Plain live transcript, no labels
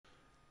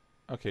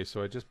Okay,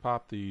 so I just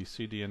popped the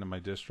CD into my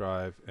disk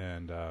drive,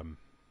 and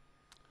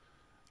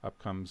up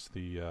comes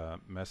the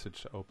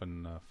message to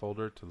open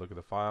folder to look at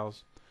the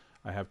files.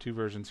 I have two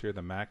versions here,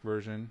 the Mac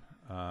version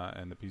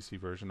and the PC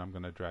version. I'm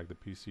going to drag the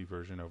PC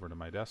version over to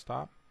my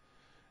desktop,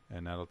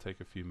 and that'll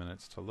take a few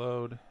minutes to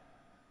load.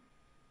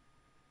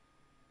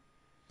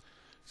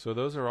 So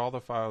those are all the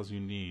files you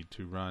need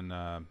to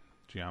run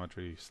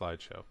Geometry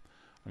Slideshow.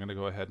 I'm going to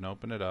go ahead and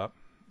open it up,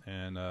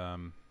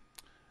 and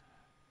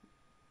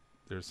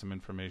there's some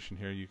information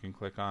here you can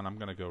click on. I'm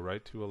going to go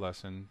right to a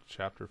lesson,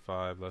 Chapter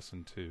 5,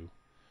 Lesson 2,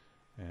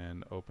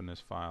 and open this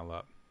file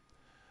up.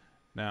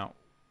 Now,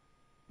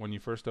 when you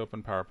first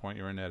open PowerPoint,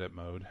 you're in edit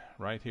mode.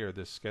 Right here,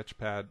 this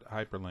Sketchpad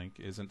hyperlink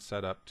isn't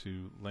set up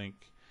to link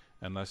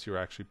unless you're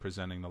actually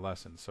presenting the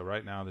lesson. So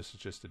right now, this is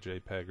just a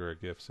JPEG or a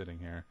GIF sitting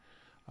here.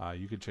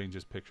 You could change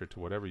this picture to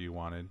whatever you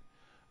wanted.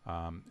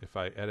 If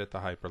I edit the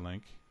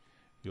hyperlink,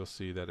 you'll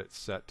see that it's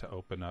set to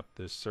open up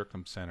this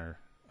Circumcenter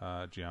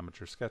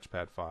Geometry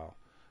Sketchpad file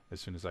as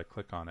soon as I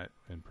click on it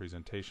in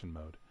presentation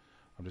mode.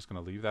 I'm just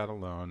going to leave that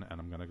alone, and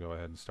I'm going to go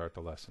ahead and start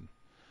the lesson.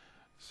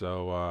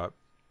 So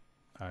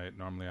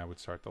normally I would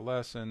start the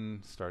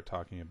lesson, start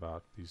talking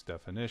about these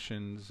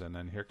definitions, and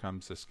then here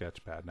comes the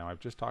Sketchpad. Now I've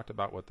just talked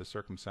about what the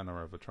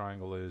circumcenter of a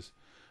triangle is.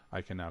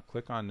 I can now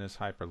click on this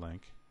hyperlink,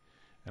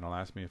 and it'll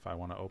ask me if I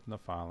want to open the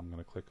file. I'm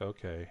going to click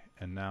OK,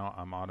 and now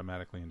I'm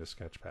automatically into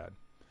Sketchpad.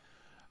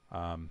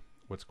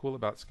 What's cool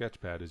about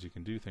Sketchpad is you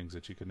can do things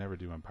that you could never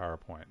do in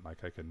PowerPoint.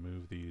 Like I can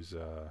move these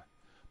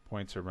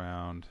points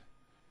around.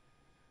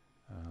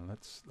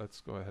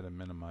 Let's go ahead and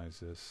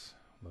minimize this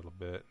a little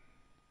bit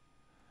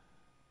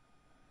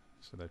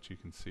so that you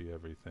can see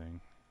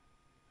everything.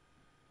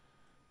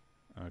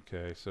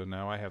 Okay, so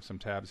now I have some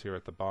tabs here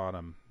at the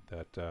bottom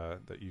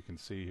that you can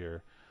see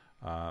here.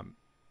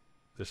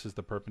 This is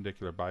the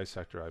perpendicular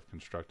bisector I've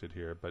constructed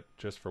here, but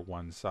just for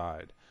one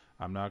side.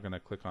 I'm now going to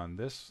click on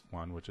this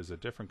one, which is a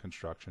different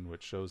construction,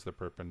 which shows the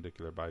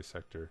perpendicular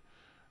bisector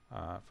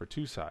for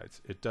two sides.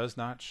 It does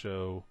not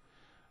show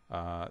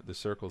the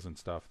circles and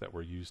stuff that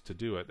were used to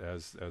do it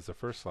as the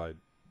first slide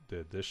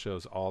did. This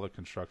shows all the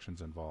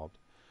constructions involved.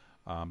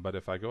 But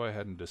if I go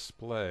ahead and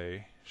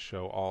display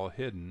show all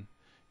hidden,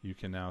 you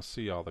can now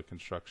see all the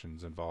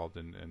constructions involved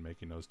in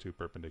making those two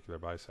perpendicular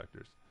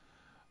bisectors.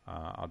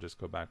 I'll just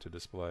go back to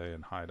display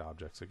and hide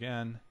objects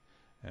again,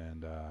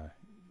 and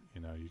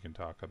you can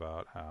talk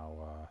about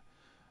how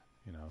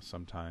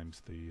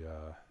sometimes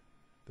the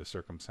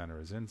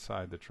circumcenter is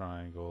inside the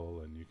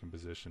triangle, and you can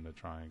position the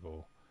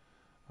triangle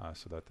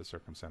so that the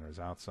circumcenter is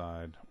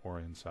outside or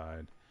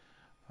inside.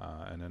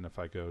 And then if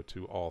I go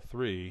to all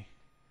three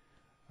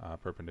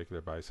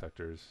perpendicular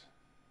bisectors,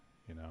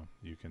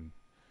 you can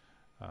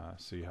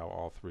see how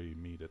all three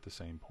meet at the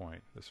same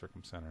point, the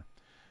circumcenter.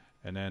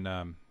 And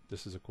then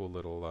this is a cool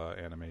little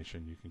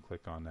animation. You can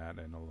click on that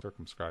and it'll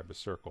circumscribe a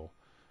circle,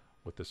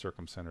 with the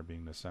circumcenter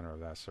being the center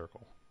of that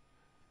circle.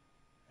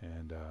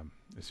 And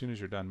as soon as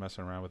you're done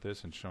messing around with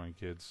this and showing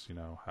kids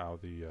how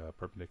the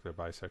perpendicular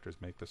bisectors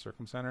make the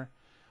circumcenter,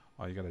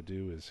 all you got to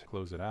do is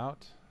close it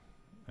out,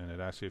 and it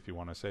asks you if you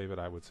want to save it.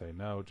 I would say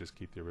no, just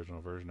keep the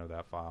original version of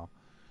that file,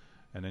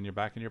 and then you're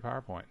back in your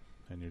PowerPoint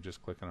and you're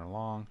just clicking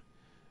along,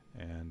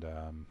 and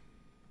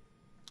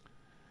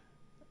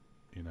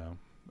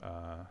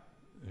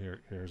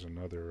here's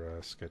another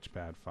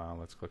Sketchpad file.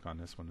 Let's click on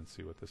this one and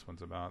see what this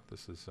one's about.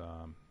 This is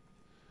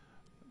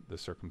the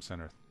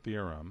Circumcenter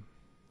Theorem.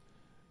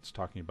 It's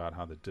talking about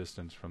how the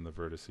distance from the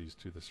vertices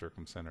to the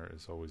circumcenter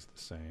is always the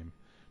same,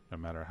 no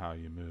matter how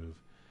you move.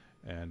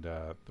 And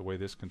the way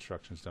this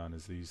construction is done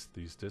is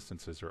these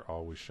distances are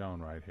always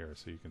shown right here,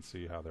 so you can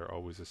see how they're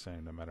always the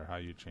same, no matter how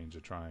you change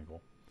a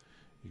triangle.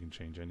 You can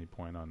change any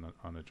point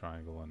on the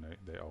triangle, and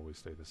they always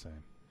stay the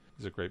same.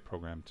 It's a great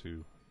program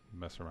to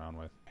mess around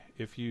with.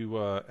 If you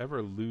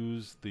ever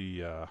lose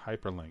the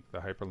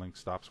hyperlink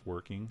stops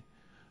working.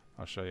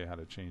 I'll show you how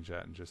to change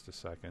that in just a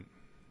second.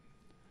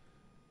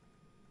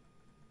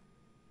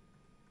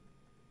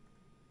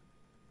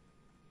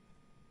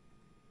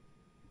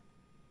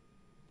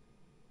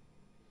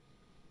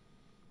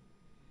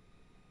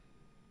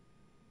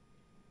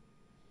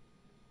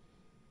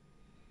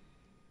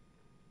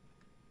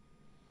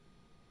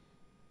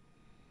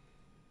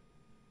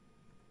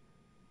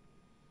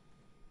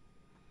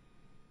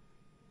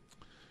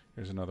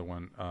 Here's another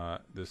one.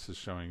 This is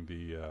showing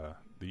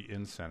the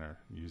incenter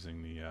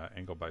using the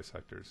angle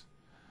bisectors.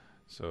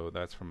 So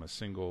that's from a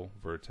single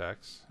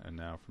vertex, and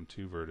now from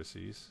two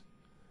vertices.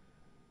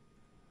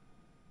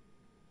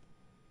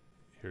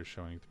 Here's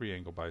showing three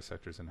angle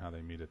bisectors and how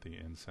they meet at the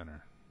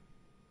incenter.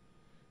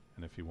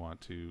 And if you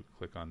want to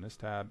click on this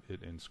tab,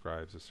 it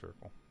inscribes a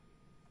circle.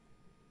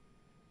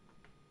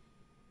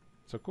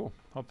 So cool.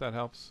 Hope that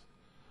helps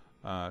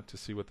to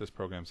see what this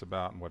program's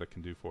about and what it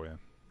can do for you.